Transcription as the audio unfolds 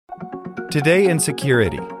Today in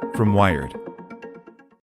Security from Wired.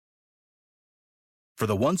 For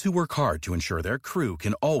the ones who work hard to ensure their crew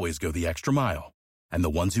can always go the extra mile, and the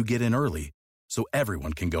ones who get in early so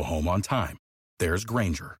everyone can go home on time, there's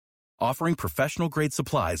Grainger, offering professional-grade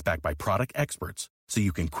supplies backed by product experts so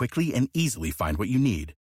you can quickly and easily find what you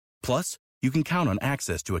need. Plus, you can count on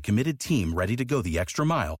access to a committed team ready to go the extra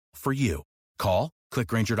mile for you. Call, click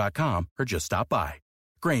Grainger.com, or just stop by.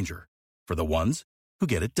 Grainger, for the ones who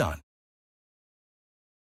get it done.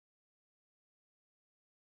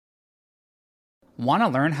 Want to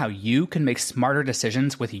learn how you can make smarter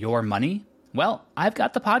decisions with your money? Well, I've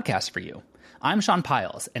got the podcast for you. I'm Sean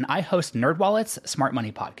Piles, and I host NerdWallet's Smart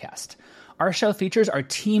Money Podcast. Our show features our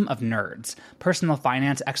team of nerds, personal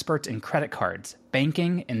finance experts in credit cards,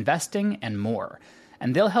 banking, investing, and more.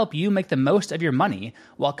 And they'll help you make the most of your money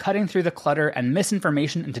while cutting through the clutter and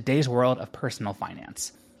misinformation in today's world of personal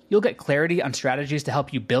finance. You'll get clarity on strategies to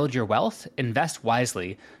help you build your wealth, invest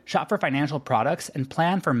wisely, shop for financial products, and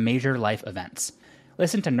plan for major life events.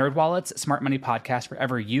 Listen to NerdWallet's Smart Money Podcast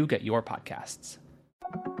wherever you get your podcasts.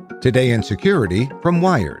 Today in Security from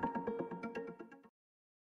Wired.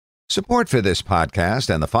 Support for this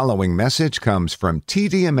podcast and the following message comes from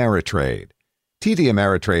TD Ameritrade. TD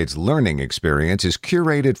Ameritrade's learning experience is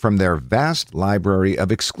curated from their vast library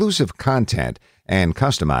of exclusive content and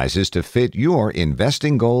customizes to fit your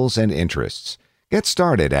investing goals and interests. Get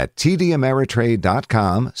started at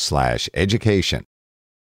tdameritrade.com/education.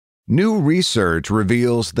 New research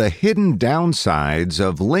reveals the hidden downsides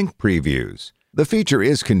of link previews. The feature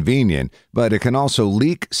is convenient, but it can also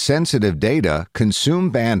leak sensitive data,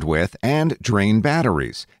 consume bandwidth, and drain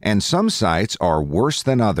batteries, and some sites are worse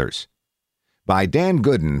than others. By Dan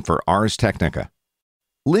Gooden for Ars Technica.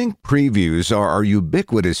 Link previews are a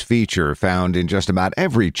ubiquitous feature found in just about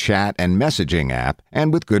every chat and messaging app,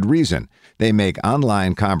 and with good reason. They make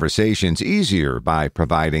online conversations easier by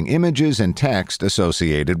providing images and text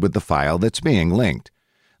associated with the file that's being linked.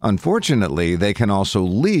 Unfortunately, they can also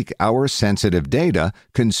leak our sensitive data,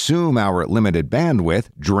 consume our limited bandwidth,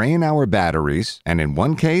 drain our batteries, and in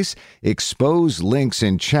one case, expose links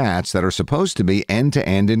in chats that are supposed to be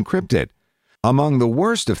end-to-end encrypted. Among the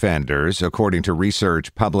worst offenders, according to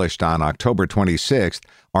research published on October 26th,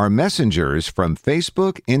 are messengers from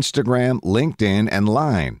Facebook, Instagram, LinkedIn, and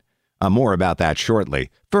Line. More about that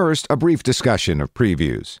shortly. First, a brief discussion of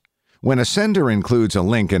previews. When a sender includes a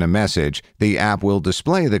link in a message, the app will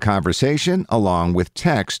display the conversation along with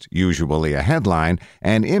text, usually a headline,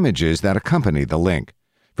 and images that accompany the link.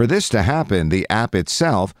 For this to happen, the app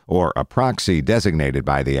itself, or a proxy designated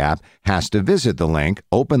by the app, has to visit the link,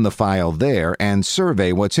 open the file there, and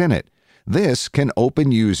survey what's in it. This can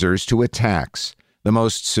open users to attacks. The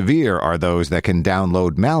most severe are those that can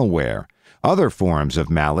download malware. Other forms of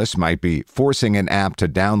malice might be forcing an app to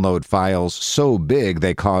download files so big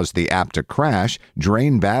they cause the app to crash,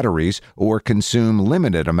 drain batteries, or consume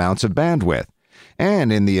limited amounts of bandwidth.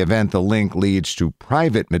 And in the event the link leads to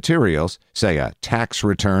private materials, say a tax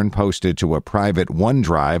return posted to a private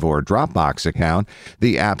OneDrive or Dropbox account,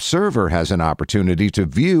 the app server has an opportunity to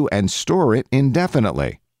view and store it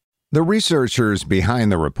indefinitely. The researchers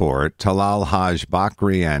behind the report, Talal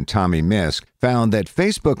Haj-Bakri and Tommy Misk, found that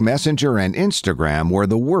Facebook Messenger and Instagram were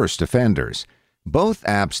the worst offenders. Both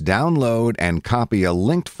apps download and copy a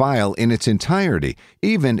linked file in its entirety,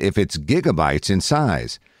 even if it's gigabytes in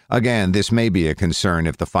size. Again, this may be a concern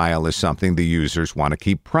if the file is something the users want to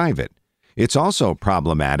keep private. It's also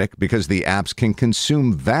problematic because the apps can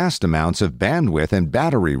consume vast amounts of bandwidth and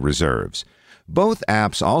battery reserves. Both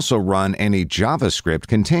apps also run any JavaScript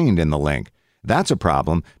contained in the link. That's a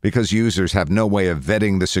problem because users have no way of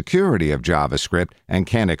vetting the security of JavaScript and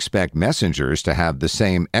can't expect messengers to have the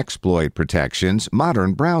same exploit protections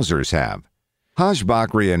modern browsers have.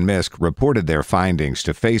 Haj-Bakri and Misk reported their findings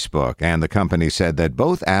to Facebook, and the company said that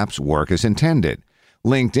both apps work as intended.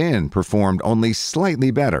 LinkedIn performed only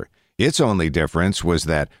slightly better. Its only difference was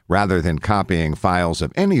that rather than copying files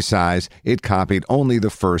of any size, it copied only the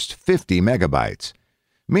first 50 megabytes.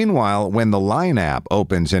 Meanwhile, when the Line app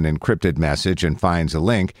opens an encrypted message and finds a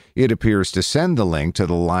link, it appears to send the link to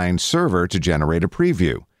the Line server to generate a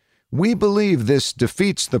preview. We believe this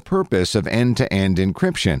defeats the purpose of end-to-end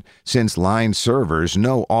encryption, since Line servers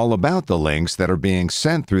know all about the links that are being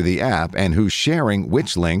sent through the app and who's sharing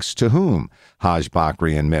which links to whom,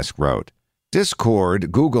 Haj-Bakri and Misk wrote.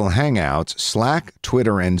 Discord, Google Hangouts, Slack,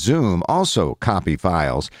 Twitter, and Zoom also copy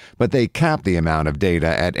files, but they cap the amount of data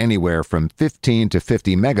at anywhere from 15 to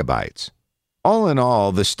 50 megabytes. All in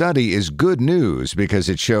all, the study is good news because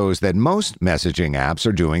it shows that most messaging apps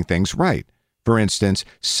are doing things right. For instance,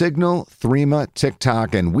 Signal, Threema,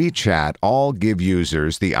 TikTok, and WeChat all give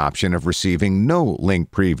users the option of receiving no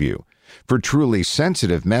link preview. For truly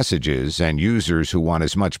sensitive messages and users who want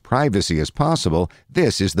as much privacy as possible,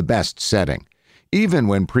 this is the best setting. Even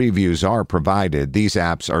when previews are provided, these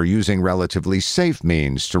apps are using relatively safe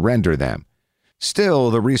means to render them.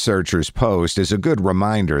 Still, the researchers' post is a good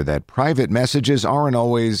reminder that private messages aren't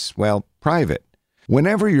always, private.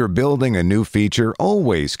 Whenever you're building a new feature,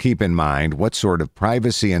 always keep in mind what sort of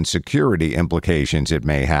privacy and security implications it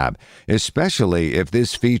may have, especially if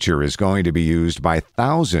this feature is going to be used by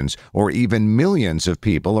thousands or even millions of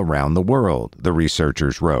people around the world, the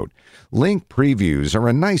researchers wrote. Link previews are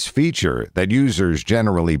a nice feature that users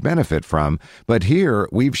generally benefit from, but here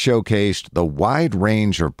we've showcased the wide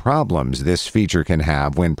range of problems this feature can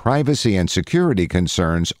have when privacy and security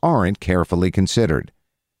concerns aren't carefully considered.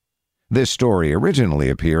 This story originally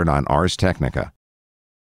appeared on Ars Technica.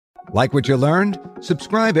 Like what you learned?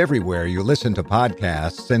 Subscribe everywhere you listen to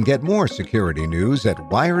podcasts and get more security news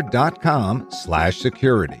at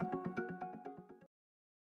wired.com/security.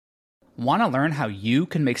 Want to learn how you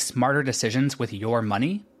can make smarter decisions with your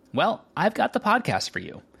money? Well, I've got the podcast for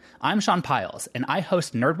you. I'm Sean Pyles, and I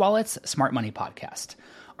host NerdWallet's Smart Money Podcast.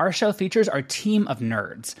 Our show features our team of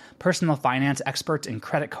nerds, personal finance experts in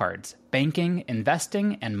credit cards, banking,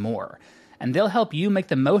 investing, and more. And they'll help you make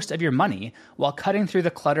the most of your money while cutting through the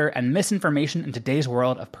clutter and misinformation in today's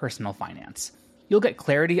world of personal finance. You'll get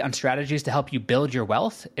clarity on strategies to help you build your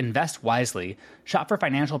wealth, invest wisely, shop for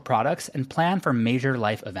financial products, and plan for major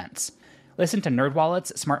life events. Listen to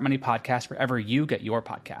NerdWallet's Smart Money Podcast wherever you get your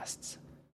podcasts.